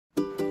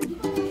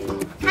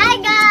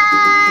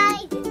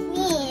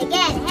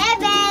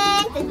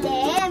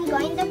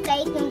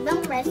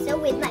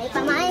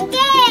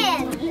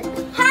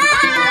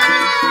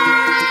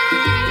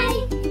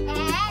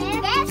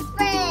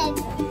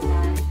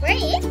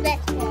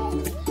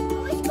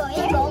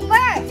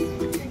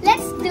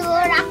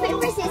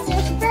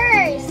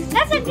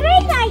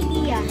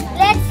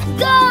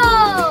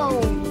go!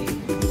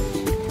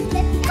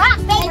 Rock,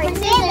 paper,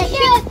 scissors,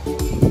 shoot!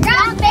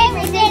 Rock,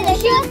 paper, scissors,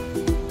 shoot!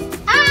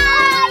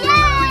 Ah,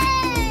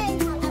 yay!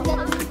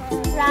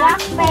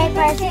 Rock,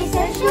 paper,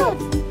 scissors, shoot!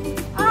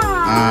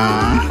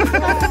 Ah.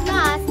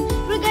 Last,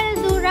 we're gonna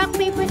do rock,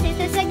 paper,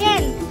 scissors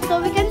again,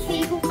 so we can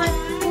see who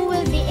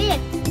will be it.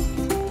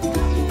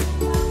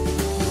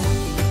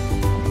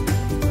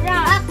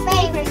 Rock,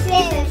 paper,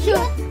 scissors,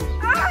 shoot!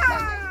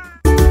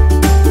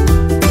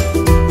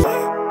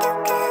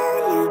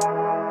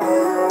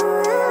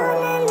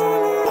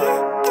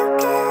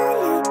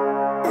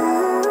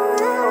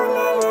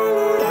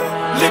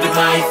 Living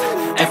life,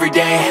 every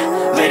day,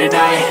 late at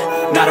night,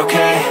 not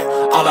okay.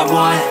 All I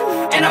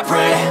want, and I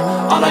pray,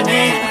 all I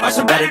need are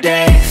some better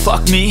days.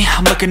 Fuck me,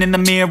 I'm looking in the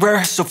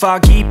mirror, so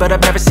foggy, but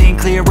I've never seen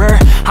clearer.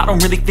 I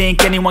don't really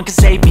think anyone can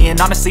save me, and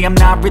honestly I'm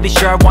not really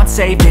sure I want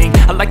saving.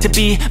 I like to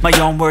be my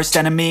own worst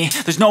enemy.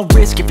 There's no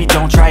risk if you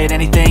don't try at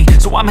anything,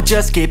 so I'ma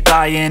just keep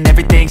buying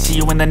everything. See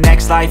you in the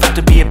next life, have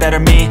to be a better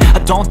me. I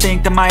don't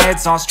think that my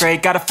head's on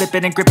straight, gotta flip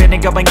it and grip it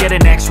and go and get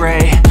an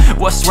x-ray.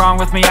 What's wrong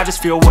with me? I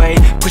just feel weight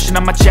pushing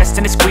on my chest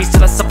and it squeezes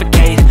till I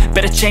suffocate.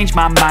 Better change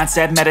my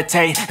mindset,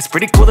 meditate. It's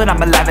pretty cool that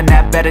I'm alive and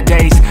have better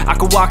days. I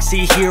could walk,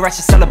 see, hear, I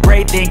should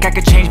celebrate. Think I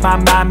could change my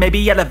mind,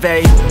 maybe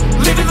elevate.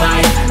 Living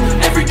life,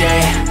 every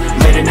day,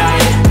 late at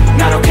night,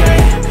 not okay.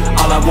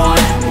 All I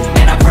want,